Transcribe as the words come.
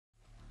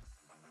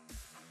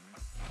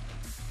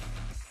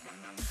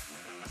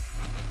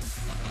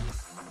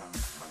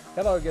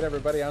Hello again,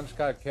 everybody. I'm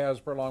Scott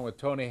Casber along with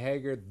Tony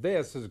Hager.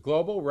 This is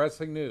Global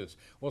Wrestling News.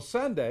 Well,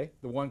 Sunday,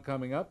 the one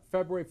coming up,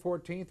 February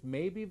 14th,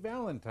 may be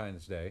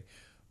Valentine's Day,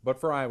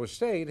 but for Iowa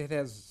State, it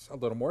has a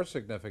little more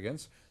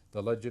significance.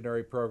 The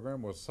legendary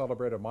program will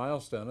celebrate a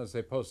milestone as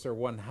they post their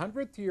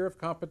 100th year of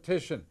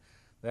competition.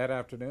 That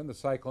afternoon, the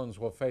Cyclones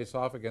will face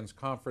off against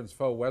conference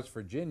foe West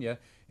Virginia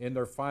in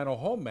their final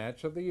home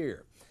match of the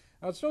year.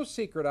 Now, it's no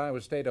secret Iowa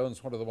State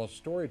owns one of the most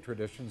storied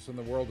traditions in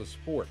the world of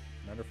sport.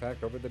 Matter of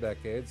fact, over the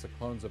decades, the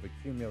Clones have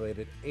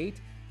accumulated 8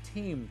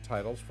 team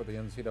titles for the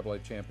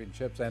NCAA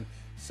championships and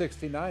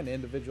 69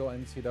 individual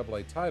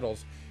NCAA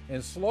titles.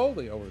 And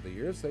slowly over the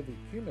years, they've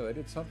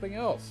accumulated something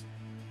else,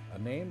 a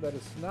name that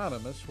is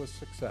synonymous with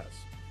success.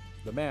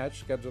 The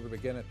match, scheduled to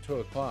begin at 2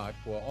 o'clock,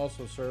 will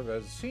also serve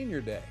as Senior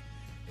Day.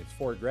 Its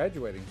 4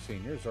 graduating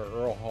seniors are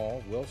Earl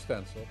Hall, Will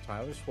Stencil,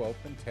 Tyler Swope,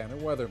 and Tanner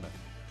Weatherman.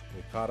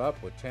 We caught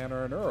up with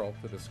Tanner and Earl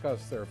to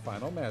discuss their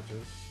final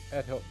matches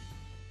at Hilton.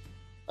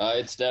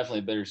 It's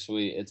definitely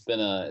bittersweet. It's been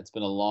a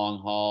long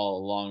haul,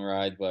 a long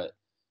ride, but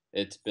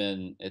it's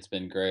been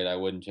great. I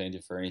wouldn't change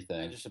it for anything.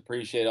 I just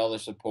appreciate all the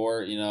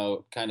support.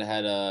 Kind of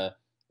had a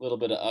little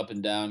bit of up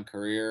and down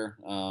career.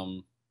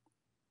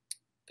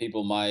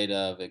 People might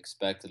have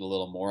expected a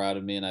little more out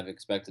of me, and I've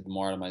expected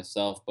more out of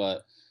myself.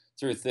 But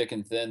through thick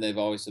and thin, they've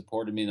always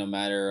supported me no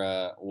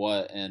matter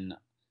what. And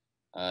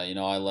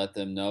I let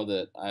them know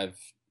that I've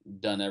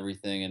done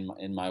everything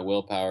in my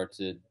willpower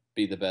to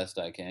be the best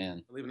I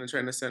can. Leaving the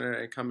training center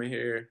and coming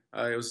here,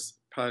 it was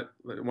probably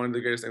one of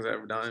the greatest things I've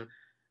ever done.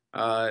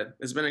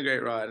 It's been a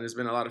great ride, and it's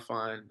been a lot of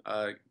fun.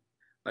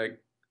 Like,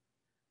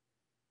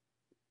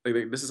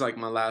 this is like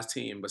my last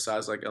team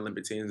besides like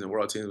Olympic teams and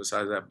world teams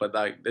besides that. But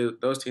like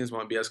those teams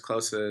won't be as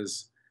close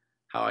as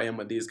how I am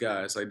with these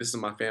guys. Like, this is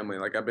my family.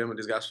 Like, I've been with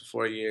these guys for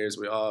 4 years.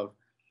 We've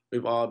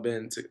all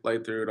been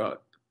through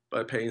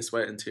the pain,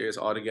 sweat, and tears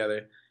all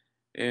together.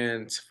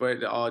 And for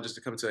it all just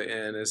to come to an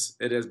end,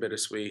 it is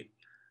bittersweet.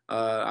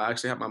 I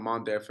actually had my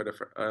mom there for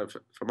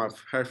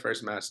her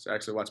first match to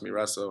actually watch me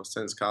wrestle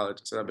since college.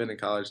 So I've been in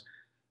college,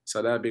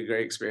 so that'd be a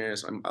great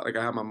experience. I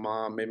have my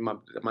mom, maybe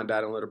my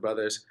dad and little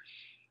brothers,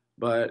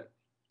 but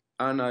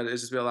I don't know.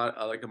 It's just been a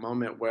lot like a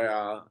moment where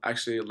I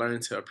actually learn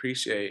to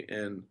appreciate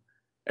and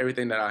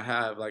everything that I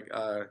have. Like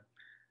I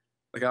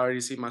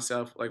already see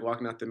myself like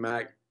walking out the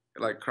mat,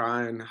 like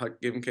crying,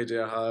 giving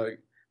KJ a hug.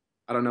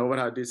 I don't know what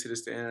I'd do to the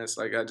stands.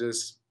 Like I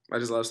just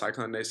love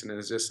Cyclone Nation, and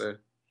it's just a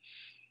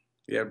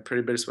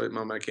pretty bittersweet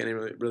moment. I can't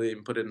even really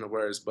even put it into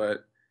words,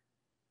 but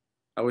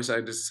I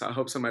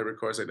hope somebody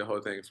records like the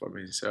whole thing for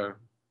me. So,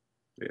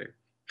 yeah.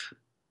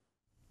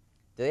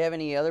 Do they have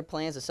any other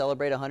plans to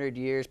celebrate 100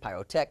 years?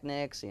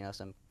 Pyrotechnics,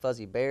 some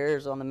fuzzy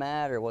bears on the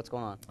mat, or what's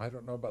going on? I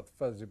don't know about the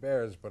Fuzzy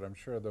Bears, but I'm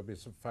sure there'll be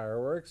some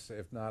fireworks,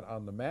 if not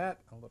on the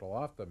mat, a little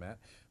off the mat.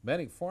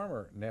 Many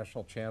former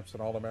national champs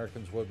and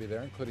All-Americans will be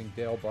there, including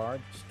Dale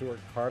Bard, Stuart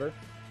Carter,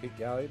 Pete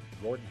Galliard,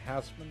 Gordon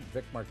Hassman,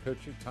 Vic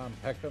Marcucci, Tom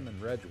Peckham, and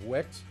Reg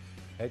Wicks.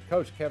 Head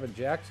coach Kevin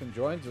Jackson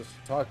joins us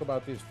to talk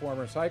about these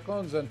former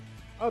Cyclones and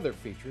other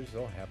features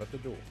they'll have at the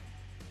duel.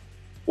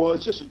 Well,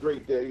 it's just a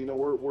great day.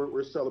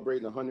 We're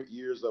celebrating 100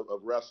 years of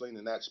wrestling,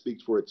 and that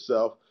speaks for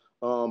itself.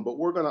 But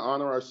we're going to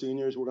honor our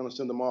seniors. We're going to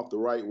send them off the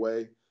right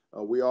way.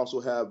 We also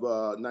have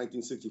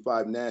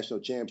 1965 National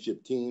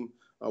Championship team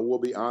we'll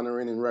be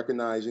honoring and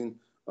recognizing.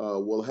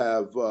 We'll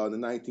have the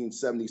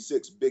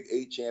 1976 Big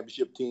 8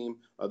 Championship team.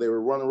 They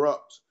were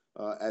runner-ups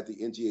at the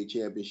NCAA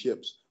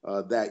Championships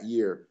that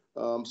year.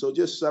 So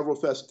just several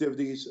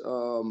festivities.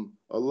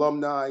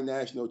 Alumni,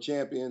 national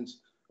champions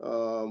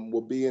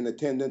will be in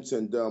attendance,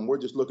 and we're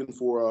just looking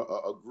for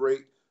a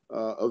great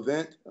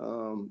event.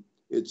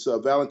 It's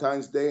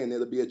Valentine's Day, and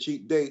it'll be a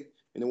cheap date,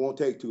 and it won't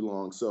take too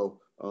long. So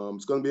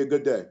it's going to be a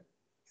good day.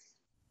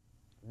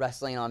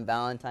 Wrestling on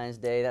Valentine's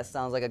Day, that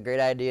sounds like a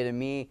great idea to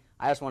me.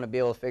 I just want to be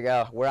able to figure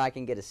out where I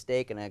can get a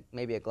steak and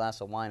maybe a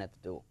glass of wine at the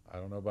duel. I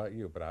don't know about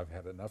you, but I've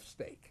had enough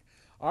steak.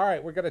 All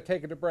right, we're going to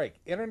take it a break.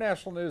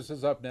 International news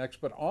is up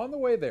next, but on the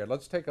way there,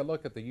 let's take a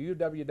look at the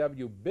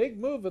UWW Big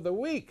Move of the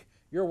Week.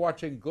 You're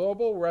watching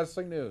Global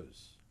Wrestling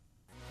News.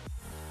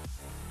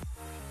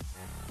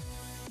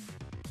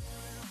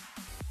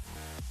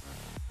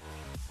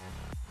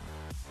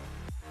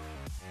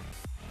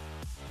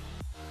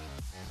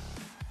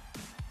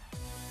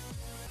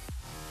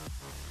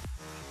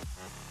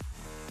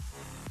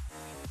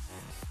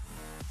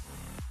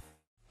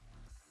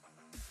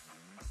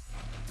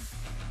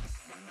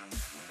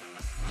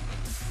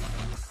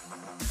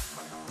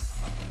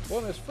 Well,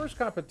 in his first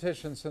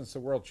competition since the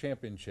World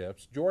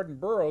Championships, Jordan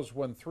Burroughs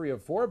won 3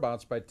 of 4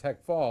 bouts by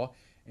Tech Fall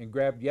and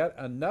grabbed yet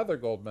another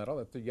gold medal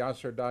at the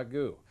Yasser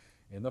Dagu.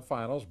 In the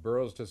finals,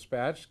 Burroughs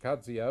dispatched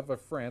Kadziev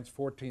of France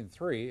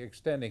 14-3,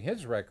 extending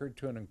his record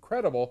to an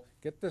incredible,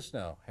 get this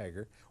now,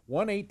 Hager,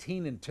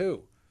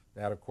 118-2.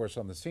 That, of course,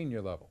 on the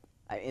senior level.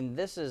 And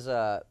this is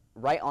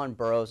right on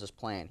Burroughs'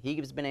 plan.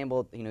 He's been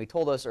able, he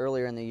told us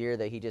earlier in the year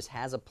that he just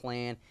has a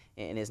plan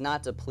and is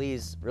not to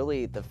please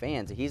really the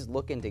fans. He's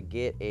looking to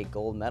get a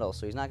gold medal,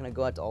 so he's not going to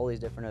go out to all these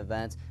different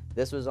events.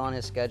 This was on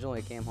his schedule,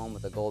 and he came home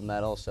with a gold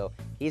medal. So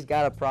he's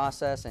got a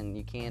process, and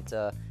you can't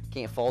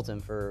fault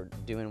him for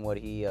doing what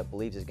he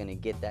believes is going to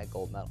get that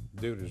gold medal.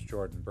 Dude is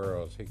Jordan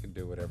Burroughs. He can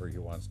do whatever he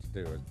wants to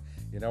do. And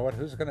you know what?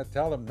 Who's going to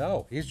tell him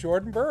no? He's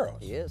Jordan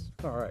Burroughs. He is.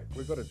 All right,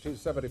 we go to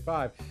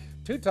 275.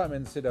 Two-time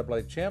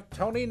NCAA champ,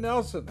 Tony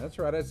Nelson. That's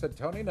right, I said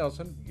Tony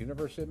Nelson,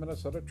 University of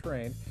Minnesota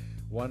trained,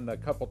 won a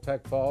couple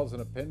tech falls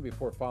and a pin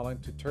before falling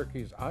to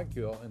Turkey's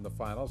Akgül in the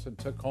finals and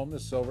took home the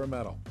silver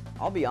medal.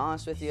 I'll be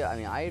honest with you,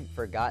 I had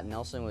forgot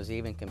Nelson was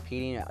even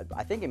competing.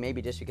 I think it may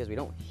be just because we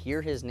don't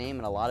hear his name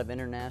in a lot of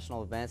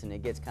international events, and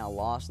it gets kind of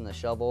lost in the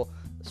shuffle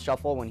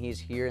when he's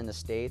here in the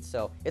States.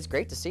 So it's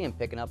great to see him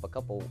picking up a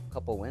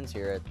couple wins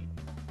here at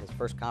his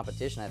first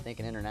competition, I think,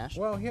 in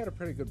international. Well, he had a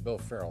pretty good Bill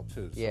Farrell,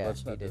 too, so yeah,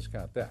 let's not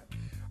discount that.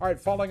 All right,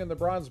 falling in the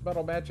bronze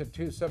medal match at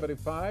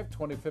 275,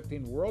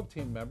 2015 World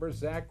Team member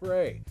Zach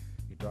Ray.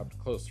 He dropped a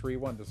close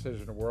 3-1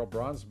 decision to world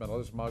bronze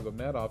medalist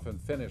Magomedov and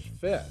finished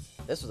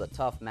 5th. This was a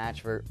tough match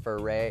for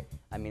Ray.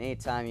 I mean,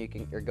 anytime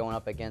you're going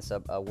up against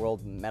a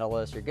world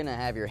medalist, you're going to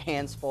have your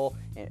hands full,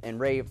 and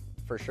Ray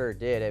for sure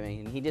did. I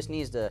mean, he just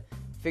needs to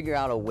figure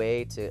out a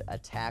way to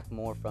attack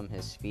more from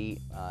his feet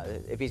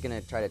if he's going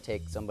to try to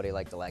take somebody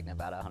like Delagne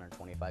about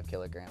 125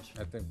 kilograms.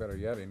 I think better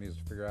yet, he needs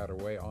to figure out a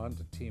way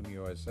onto Team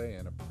USA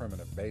on a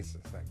permanent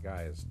basis. That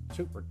guy is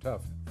super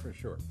tough for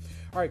sure.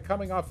 All right,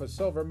 coming off a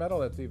silver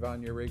medal at the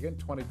Ivania Regan,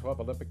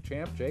 2012 Olympic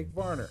champ Jake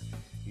Varner.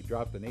 He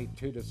dropped an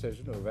 8-2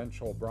 decision to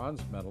eventual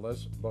bronze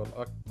medalist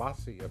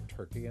Bolakbasi of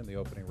Turkey in the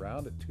opening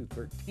round at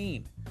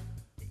 213.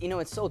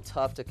 It's so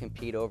tough to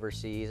compete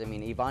overseas. I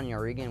mean,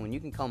 Ivania Regan, when you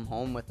can come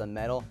home with a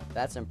medal,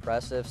 that's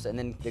impressive. And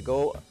then to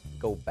go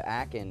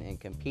back and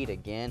compete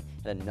again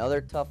at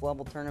another tough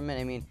level tournament,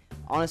 I mean,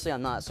 honestly,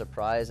 I'm not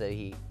surprised that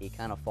he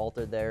kind of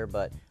faltered there.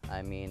 But,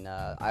 I mean,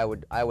 I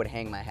would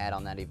hang my hat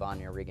on that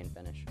Ivania Regan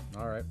finish.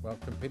 All right, well,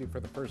 competing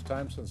for the first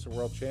time since the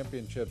World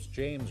Championships,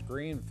 James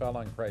Green fell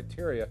on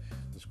criteria.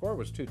 The score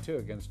was 2-2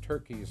 against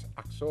Turkey's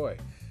Aksoy.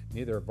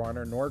 Neither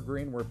Varner nor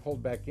Green were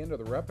pulled back into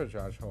the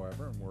repechage,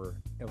 however, and were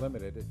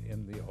eliminated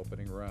in the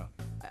opening round.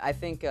 I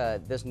think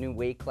this new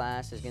weight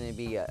class is going to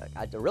be a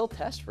real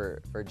test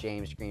for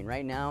James Green.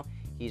 Right now,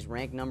 he's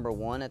ranked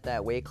 #1 at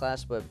that weight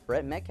class, but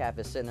Brett Metcalf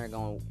is sitting there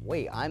going,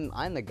 wait,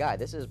 I'm the guy.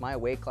 This is my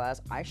weight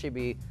class. I should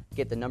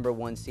get the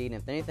 #1 seed.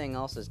 And if anything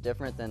else is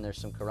different, then there's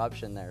some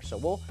corruption there.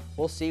 So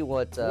we'll see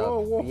what.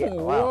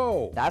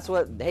 Whoa. That's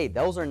what. Hey,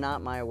 those are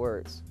not my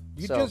words.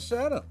 You just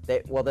said them.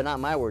 They're not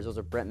my words. Those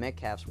are Brett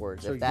Metcalf's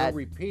words. So you're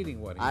repeating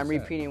what he said. I'm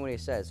repeating what he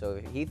said. So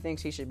if he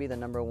thinks he should be the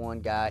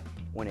 #1 guy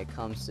when it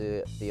comes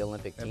to the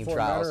Olympic team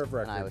trials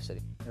in Iowa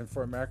City. And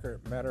for a matter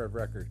of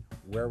record,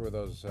 where were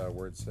those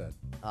words said?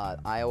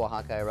 Iowa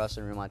Hawkeye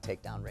Wrestling Room on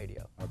Takedown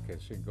Radio. Okay,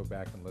 so you can go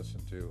back and listen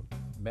to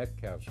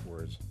Metcalf's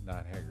words,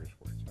 not Hager's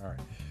words. All right.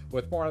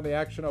 With more on the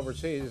action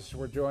overseas,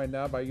 we're joined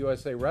now by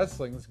USA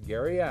Wrestling's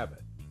Gary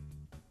Abbott.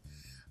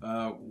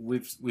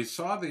 We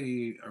saw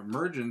the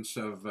emergence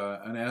of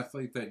an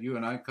athlete that you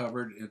and I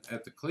covered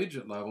at the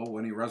collegiate level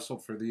when he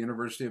wrestled for the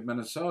University of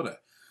Minnesota.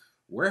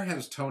 Where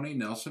has Tony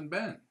Nelson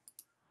been?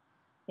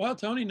 Well,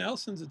 Tony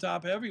Nelson's a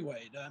top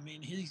heavyweight. I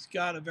mean, he's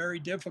got a very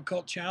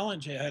difficult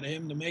challenge ahead of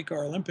him to make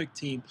our Olympic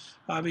team.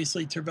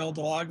 Obviously, Tervel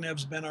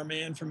Delagnev's been our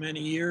man for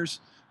many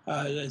years.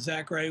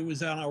 Zach Ray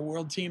was on our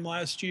world team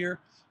last year.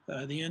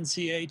 The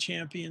NCAA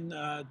champion,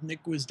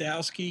 Nick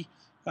Gwizdowski,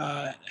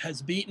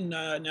 has beaten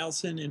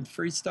Nelson in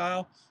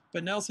freestyle,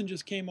 but Nelson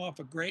just came off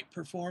a great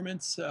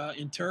performance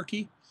in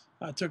Turkey,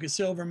 took a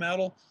silver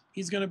medal.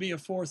 He's going to be a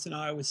force in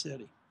Iowa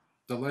City.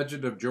 The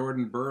legend of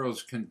Jordan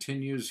Burroughs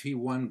continues. He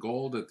won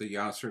gold at the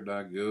Yasser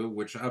Dagu,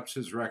 which ups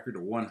his record to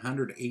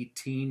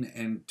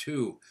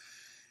 118-2.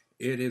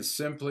 It is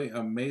simply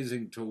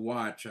amazing to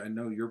watch. I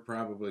know you're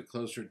probably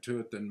closer to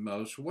it than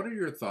most. What are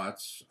your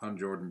thoughts on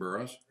Jordan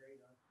Burroughs?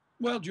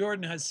 Well,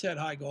 Jordan has set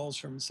high goals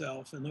for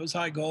himself, and those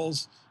high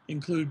goals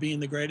include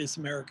being the greatest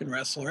American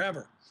wrestler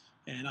ever.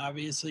 And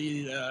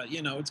obviously,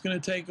 it's going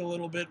to take a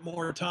little bit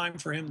more time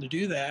for him to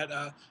do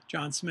that.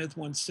 John Smith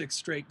won 6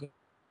 straight goals.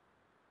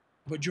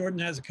 But Jordan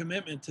has a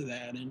commitment to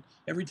that, and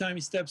every time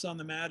he steps on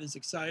the mat is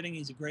exciting.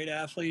 He's a great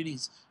athlete.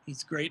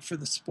 He's great for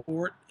the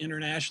sport.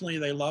 Internationally,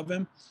 they love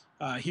him.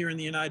 Here in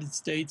the United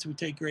States, we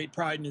take great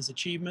pride in his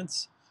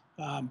achievements.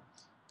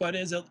 But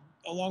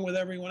along with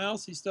everyone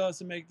else, he still has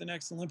to make the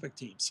next Olympic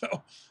team.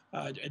 So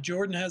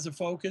Jordan has a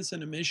focus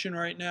and a mission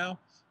right now.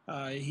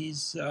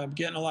 He's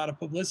getting a lot of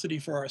publicity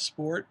for our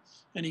sport,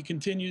 and he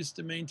continues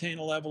to maintain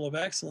a level of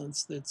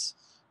excellence that's,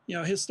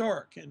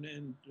 historic.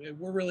 And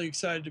we're really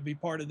excited to be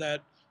part of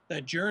that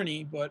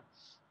journey. But,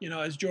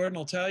 as Jordan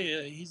will tell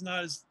you, he's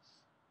not as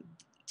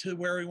to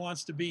where he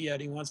wants to be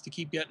yet. He wants to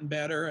keep getting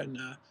better, and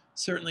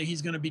certainly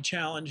he's going to be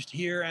challenged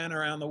here and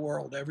around the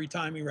world every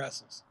time he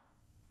wrestles.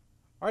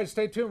 All right,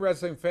 stay tuned,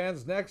 wrestling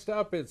fans. Next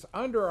up, it's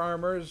Under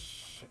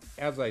Armour's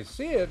As I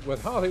See It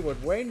with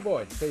Hollywood Wayne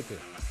Boyd. Stay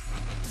tuned.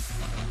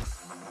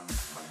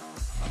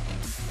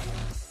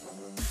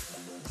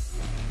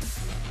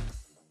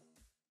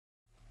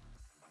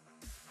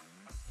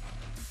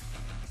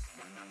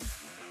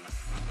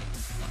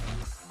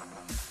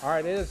 All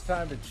right, it is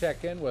time to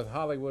check in with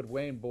Hollywood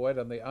Wayne Boyd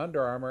on the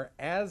Under Armour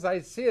As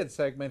I See It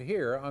segment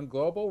here on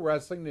Global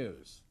Wrestling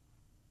News.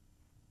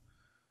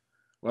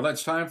 Well,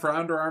 it's time for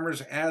Under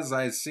Armour's As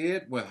I See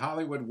It with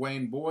Hollywood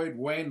Wayne Boyd.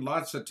 Wayne,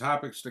 lots of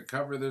topics to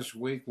cover this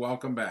week.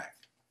 Welcome back.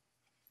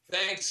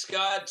 Thanks,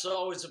 Scott. It's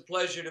always a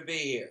pleasure to be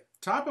here.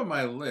 Top of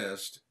my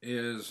list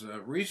is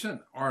a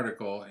recent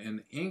article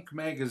in Inc.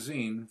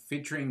 magazine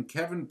featuring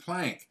Kevin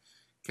Plank.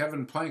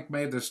 Kevin Plank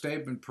made the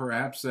statement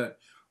perhaps that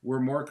we're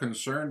more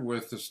concerned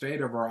with the state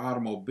of our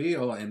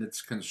automobile and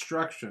its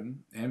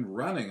construction and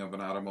running of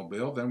an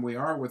automobile than we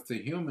are with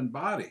the human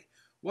body.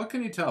 What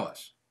can you tell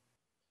us?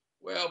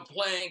 Well,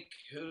 Plank,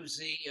 who's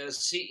the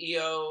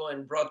CEO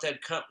and brought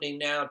that company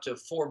now to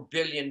 $4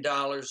 billion,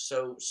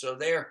 so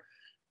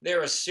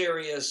they're a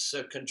serious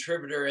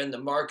contributor in the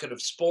market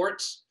of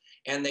sports,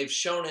 and they've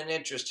shown an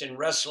interest in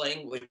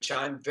wrestling, which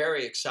I'm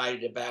very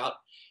excited about.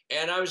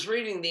 And I was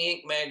reading the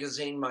Inc.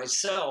 magazine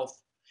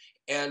myself,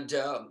 and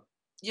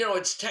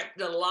it's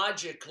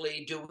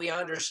technologically, do we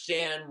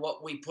understand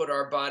what we put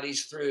our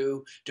bodies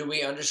through? Do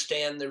we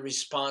understand the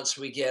response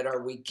we get?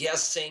 Are we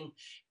guessing?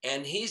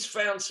 And he's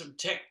found some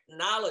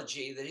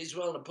technology that he's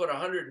willing to put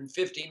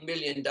 $150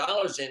 million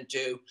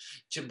into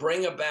to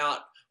bring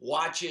about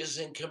watches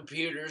and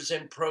computers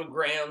and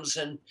programs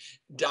and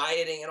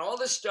dieting and all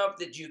this stuff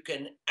that you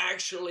can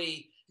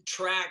actually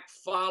track,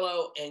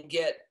 follow, and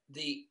get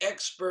the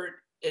expert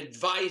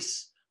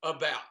advice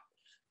about.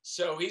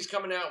 So he's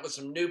coming out with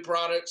some new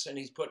products, and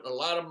he's putting a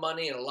lot of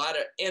money and a lot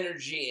of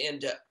energy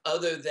into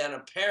other than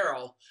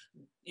apparel.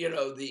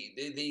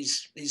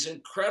 These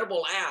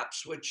incredible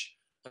apps, which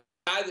a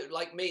guy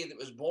like me that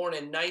was born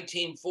in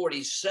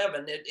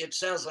 1947, it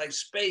sounds like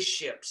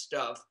spaceship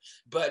stuff.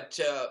 But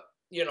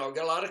I've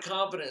got a lot of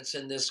confidence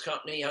in this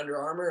company, Under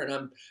Armour,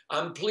 and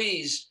I'm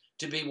pleased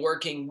to be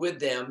working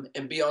with them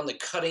and be on the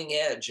cutting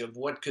edge of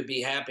what could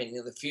be happening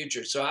in the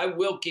future. So I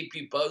will keep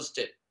you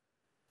posted.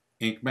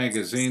 Inc.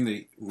 magazine,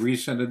 the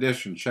recent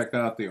edition. Check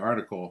out the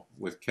article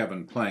with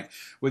Kevin Plank.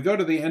 We go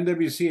to the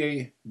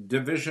NWCA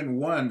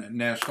Division I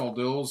national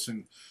duels,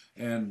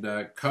 and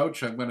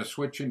Coach, I'm going to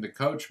switch into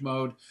coach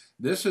mode.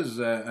 This is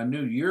a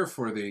new year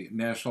for the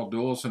national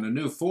duels and a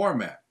new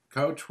format.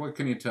 Coach, what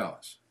can you tell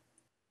us?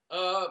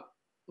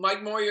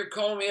 Mike Moyer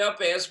called me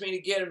up, asked me to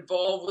get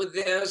involved with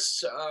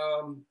this.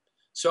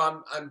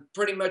 So I'm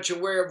pretty much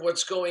aware of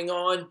what's going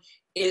on.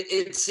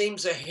 It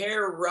seems a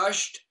hair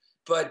rushed,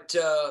 but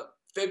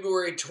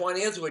February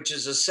 20th, which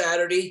is a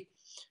Saturday,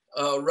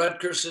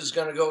 Rutgers is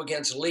going to go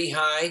against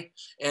Lehigh.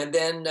 And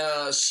then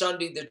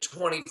Sunday, the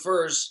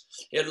 21st,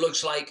 it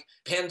looks like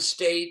Penn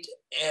State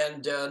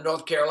and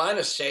North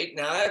Carolina State.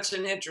 Now, that's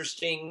an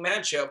interesting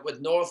matchup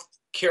with North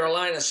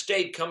Carolina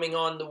State coming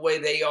on the way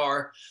they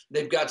are.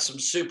 They've got some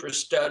super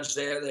studs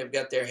there. They've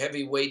got their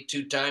heavyweight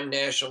two-time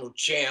national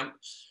champ,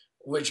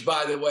 which,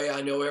 by the way,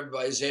 I know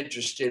everybody's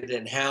interested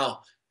in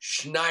how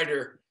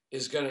Schneider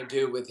is going to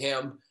do with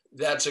him.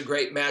 That's a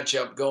great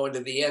matchup going to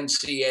the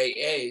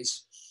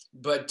NCAAs.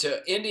 But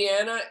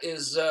Indiana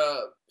is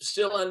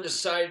still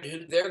undecided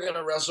who they're going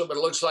to wrestle, but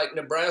it looks like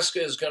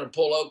Nebraska is going to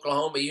pull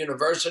Oklahoma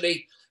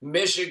University.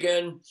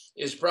 Michigan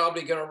is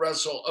probably going to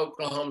wrestle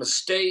Oklahoma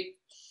State.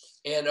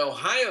 And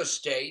Ohio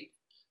State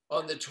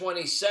on the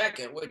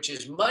 22nd, which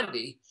is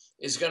Monday,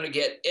 is going to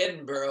get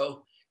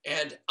Edinburgh.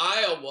 And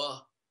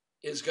Iowa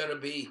is going to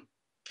be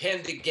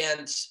pinned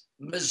against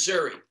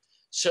Missouri.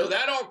 So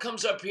that all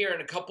comes up here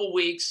in a couple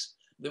weeks.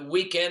 The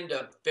weekend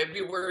of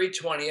February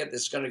 20th.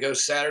 It's going to go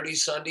Saturday,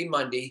 Sunday,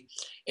 Monday,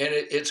 and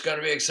it's going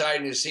to be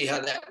exciting to see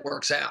how that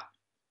works out.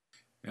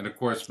 And, of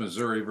course,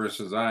 Missouri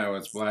versus Iowa,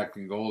 it's black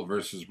and gold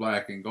versus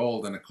black and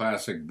gold in a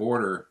classic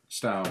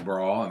border-style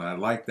brawl, and I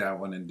like that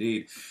one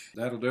indeed.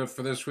 That'll do it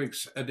for this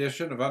week's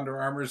edition of Under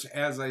Armour's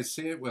As I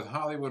See It with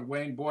Hollywood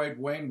Wayne Boyd.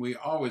 Wayne, we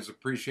always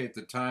appreciate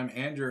the time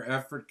and your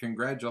effort.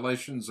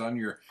 Congratulations on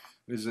your,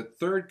 is it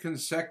third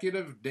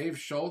consecutive Dave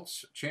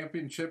Schultz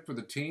championship for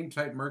the team,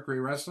 Tight Mercury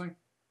Wrestling?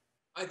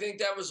 I think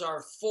that was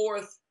our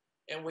fourth,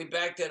 and we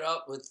backed it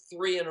up with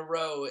 3 in a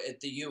row at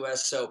the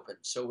U.S. Open.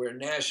 So we're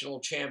national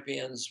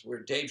champions.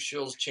 We're Dave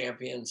Schultz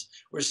champions.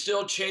 We're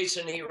still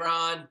chasing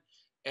Iran,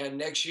 and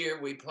next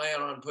year we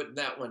plan on putting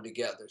that one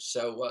together.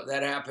 So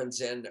that happens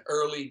in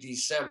early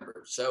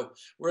December. So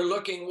we're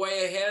looking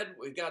way ahead.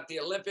 We've got the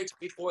Olympics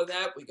before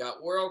that. We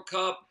got World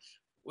Cup.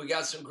 We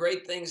got some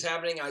great things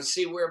happening. I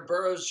see where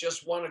Burroughs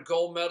just won a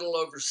gold medal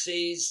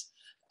overseas.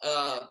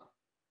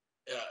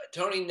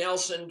 Tony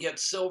Nelson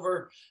gets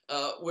silver.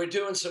 We're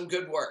doing some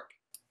good work.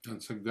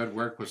 And some good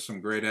work with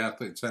some great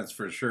athletes, that's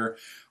for sure.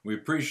 We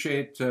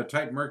appreciate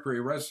Tight Mercury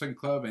Wrestling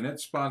Club and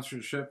its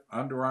sponsorship,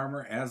 Under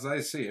Armour, As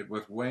I See It,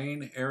 with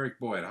Wayne Eric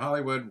Boyd,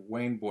 Hollywood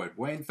Wayne Boyd.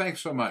 Wayne,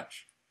 thanks so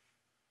much.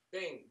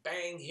 Bing,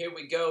 bang, here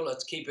we go.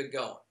 Let's keep it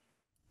going.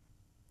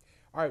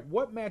 All right,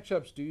 what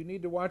matchups do you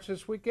need to watch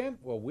this weekend?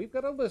 Well, we've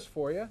got a list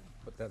for you,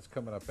 but that's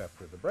coming up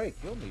after the break.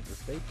 You'll need to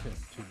stay tuned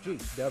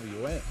to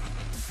GWN.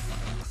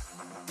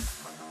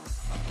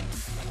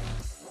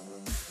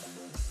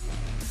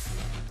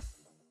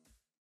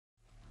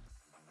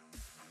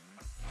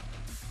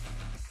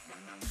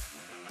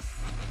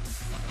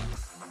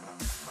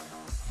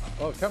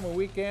 Well, coming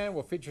weekend,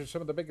 we'll feature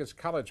some of the biggest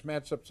college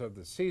matchups of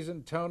the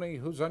season. Tony,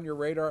 who's on your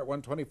radar at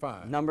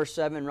 125? Number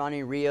 7,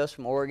 Ronnie Rios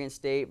from Oregon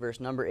State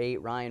versus number 8,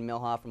 Ryan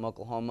Milhoff from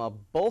Oklahoma.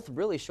 Both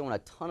really showing a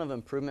ton of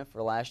improvement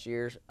for last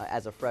year's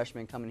as a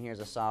freshman coming here as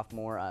a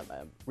sophomore.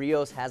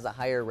 Rios has a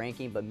higher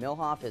ranking, but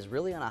Milhoff is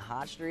really on a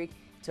hot streak.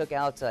 Took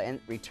out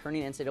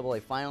returning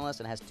NCAA finalists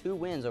and has 2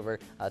 wins over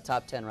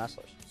top 10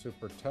 wrestlers.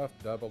 Super tough,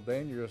 double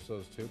dangerous,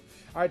 those two.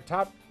 All right,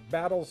 top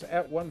battles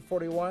at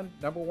 141.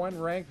 Number 1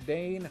 ranked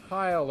Dane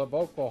Heil of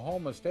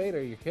Oklahoma State.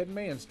 Are you kidding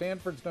me? And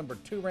Stanford's number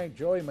 2 ranked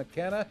Joey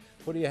McKenna.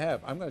 What do you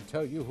have? I'm going to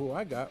tell you who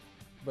I got,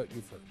 but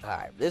you first. All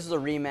right, this is a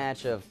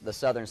rematch of the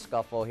Southern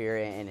Scuffle here,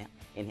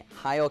 and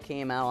Heil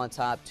came out on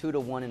top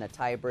 2-1 in a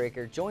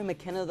tiebreaker. Joey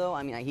McKenna, though,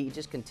 I mean, he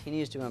just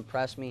continues to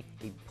impress me.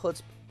 He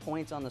puts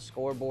points on the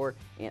scoreboard,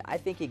 and I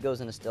think he goes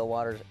into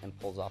Stillwater and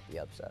pulls off the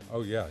upset.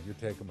 Oh, yeah, you're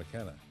taking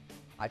McKenna.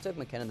 I took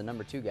McKenna, the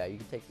number 2 guy. You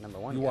can take the number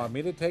 1 You guy. want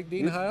me to take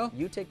Dean Heil?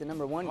 You take the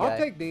number 1 guy. I'll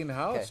take Dean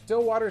Heil. Okay.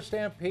 Stillwater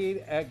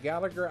Stampede at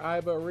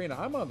Gallagher-Iba Arena.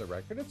 I'm on the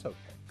record. It's okay.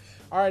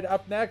 All right,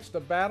 up next,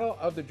 the Battle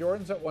of the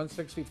Jordans at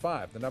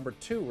 165. The number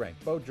 2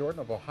 ranked Bo Jordan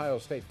of Ohio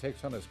State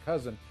takes on his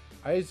cousin,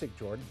 Isaac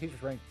Jordan. He's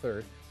ranked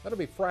 3rd. That'll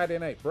be Friday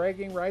night.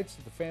 Bragging rights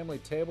at the family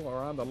table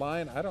are on the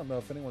line. I don't know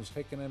if anyone's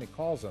taking any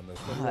calls on this.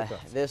 What do you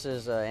think? This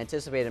is an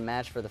anticipated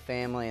match for the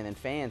family and then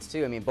fans,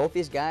 too. I mean, both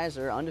these guys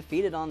are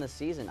undefeated on the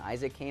season.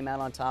 Isaac came out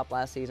on top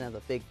last season at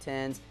the Big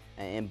Tens,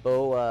 and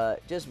Bo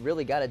just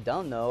really got it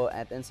done, though,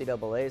 at the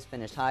NCAA's,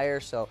 finished higher,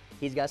 so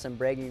he's got some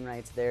bragging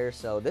rights there.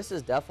 So this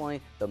is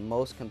definitely the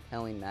most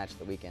compelling match of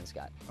the weekend,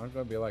 Scott. I'm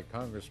going to be like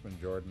Congressman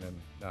Jordan and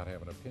not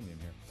have an opinion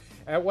here.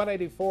 At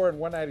 184 and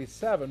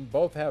 197,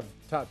 both have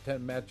top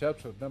 10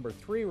 matchups with number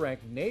 3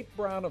 ranked Nate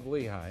Brown of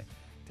Lehigh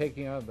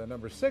taking on the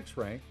number 6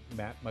 ranked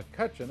Matt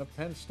McCutcheon of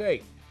Penn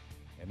State.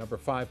 And number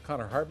 5,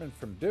 Connor Hartman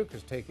from Duke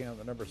is taking on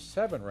the number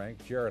 7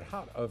 ranked Jared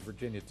Hott of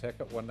Virginia Tech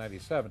at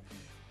 197.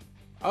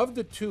 Of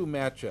the 2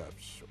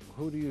 matchups,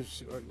 who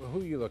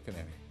are you looking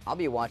at? I'll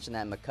be watching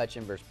that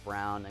McCutcheon versus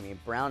Brown. I mean,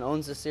 Brown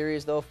owns the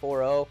series, though,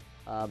 4-0.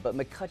 But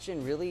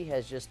McCutcheon really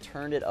has just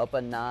turned it up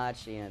a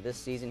notch. You know, this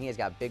season he has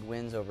got big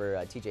wins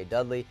over T.J.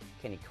 Dudley,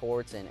 Kenny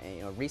Courts, and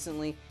you know,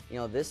 recently, you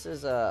know, this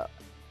is I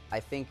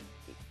think,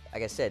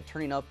 like I said,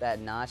 turning up that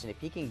notch. And if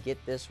he can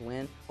get this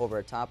win over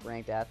a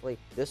top-ranked athlete,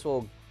 this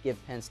will give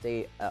Penn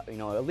State, you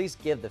know, at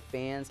least give the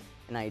fans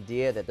an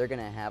idea that they're going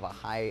to have a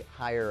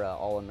higher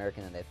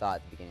All-American than they thought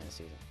at the beginning of the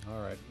season.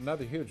 All right,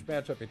 another huge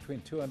matchup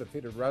between 2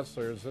 undefeated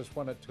wrestlers. This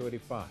one at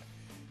 285.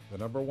 The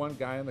number 1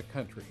 guy in the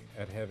country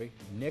at heavy,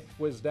 Nick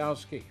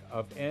Gwizdowski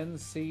of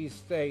NC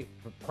State,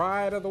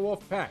 pride of the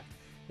Wolfpack.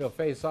 He'll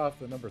face off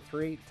the number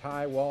 3,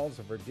 Ty Walls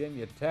of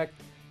Virginia Tech.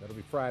 That'll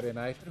be Friday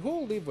night. Who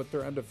will leave with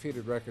their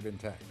undefeated record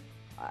intact?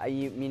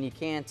 You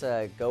can't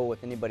go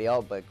with anybody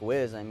else but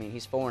Gwiz. I mean,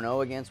 he's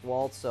 4-0 against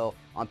Waltz, so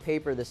on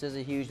paper this is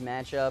a huge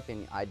matchup,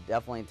 and I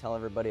definitely tell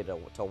everybody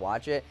to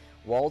watch it.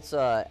 Waltz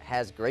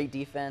has great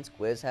defense.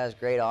 Gwiz has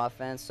great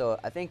offense, so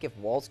I think if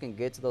Waltz can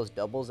get to those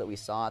doubles that we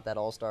saw at that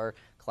All-Star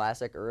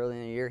Classic early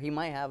in the year, he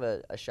might have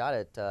a shot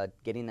at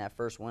getting that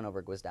first win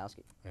over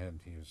Gwizdowski. And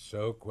he's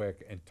so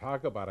quick. And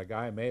talk about a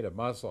guy made of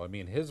muscle. I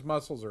mean, his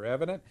muscles are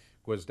evident.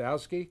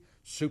 Gwizdowski,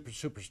 super,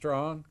 super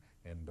strong,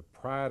 and the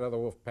pride of the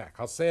Wolfpack.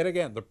 I'll say it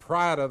again, the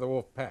pride of the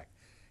Wolfpack.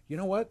 You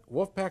know what?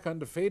 Wolfpack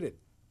undefeated.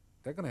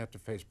 They're going to have to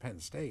face Penn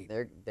State.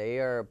 They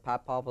are.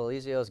 Pop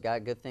Polizio's got a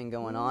good thing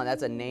going on.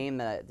 That's a name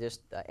that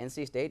just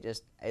NC State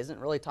just isn't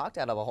really talked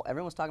out of.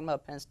 Everyone's talking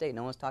about Penn State.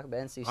 No one's talking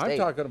about NC State. I'm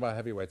talking about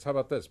heavyweights. How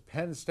about this?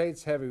 Penn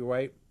State's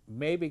heavyweight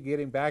maybe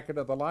getting back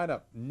into the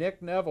lineup.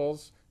 Nick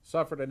Nevels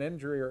suffered an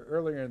injury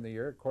earlier in the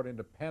year, according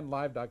to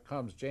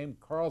PennLive.com's James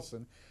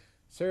Carlson.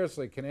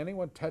 Seriously, can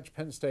anyone touch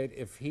Penn State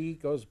if he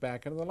goes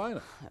back into the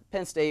lineup?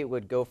 Penn State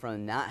would go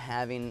from not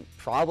having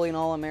probably an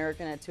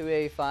All-American at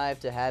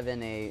 285 to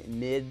having a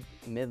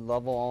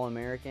mid-level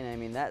All-American. I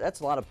mean,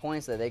 that's a lot of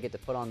points that they get to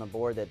put on the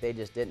board that they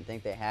just didn't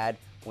think they had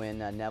when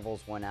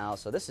Nevels went out.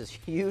 So this is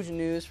huge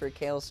news for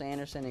Cale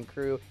Sanderson and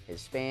crew,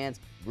 his fans.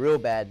 Real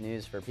bad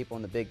news for people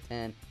in the Big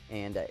Ten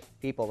and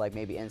people like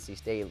maybe NC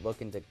State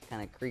looking to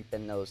kind of creep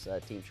in those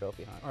team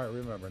trophy hunts. All right,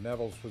 remember,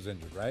 Nevels was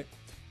injured, right?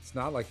 It's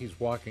not like he's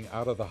walking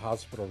out of the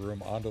hospital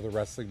room onto the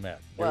wrestling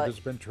mat. Well, There's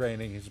been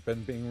training. He's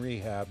been being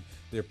rehabbed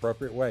the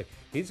appropriate way.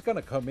 He's going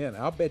to come in.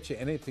 I'll bet you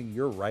anything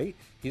you're right.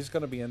 He's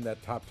going to be in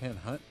that top 10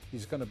 hunt.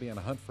 He's going to be in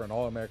a hunt for an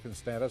All-American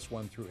status,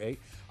 1 through 8.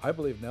 I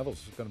believe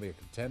Nevels is going to be a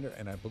contender,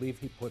 and I believe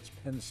he puts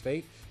Penn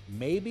State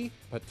maybe,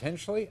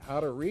 potentially,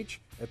 out of reach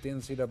at the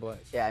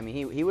NCAAs. Yeah, I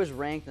mean, he was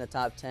ranked in the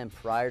top 10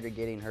 prior to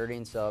getting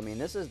hurting. So, I mean,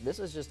 this is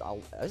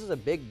a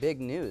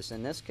big news,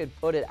 and this could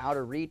put it out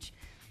of reach.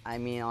 I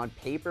mean, on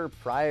paper,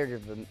 prior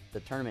to the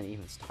tournament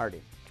even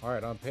starting. All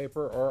right, on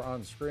paper or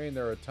on screen,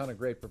 there are a ton of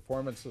great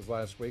performances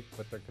last week,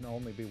 but there can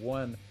only be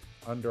one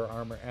Under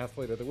Armour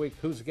Athlete of the Week.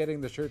 Who's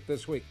getting the shirt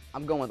this week?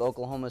 I'm going with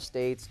Oklahoma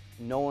State's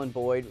Nolan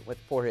Boyd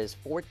for his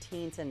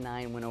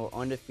 14-9 win over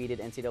undefeated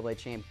NCAA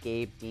champ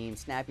Gabe Dean,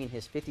 snapping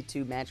his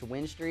 52-match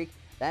win streak.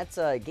 That's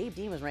Gabe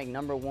Dean was ranked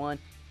number 1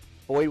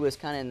 Boyd was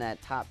kind of in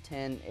that top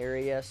 10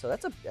 area, so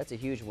that's a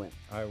huge win.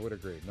 I would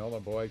agree.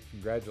 Nolan Boyd,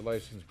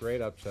 congratulations.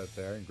 Great upset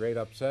there, and great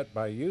upset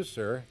by you,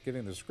 sir,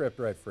 getting the script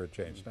right for a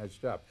change. Nice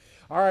job.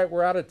 All right,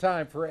 we're out of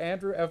time. For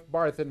Andrew F.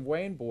 Barth and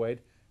Wayne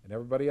Boyd and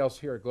everybody else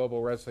here at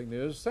Global Wrestling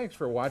News, thanks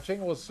for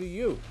watching. We'll see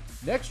you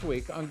next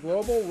week on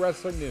Global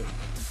Wrestling News.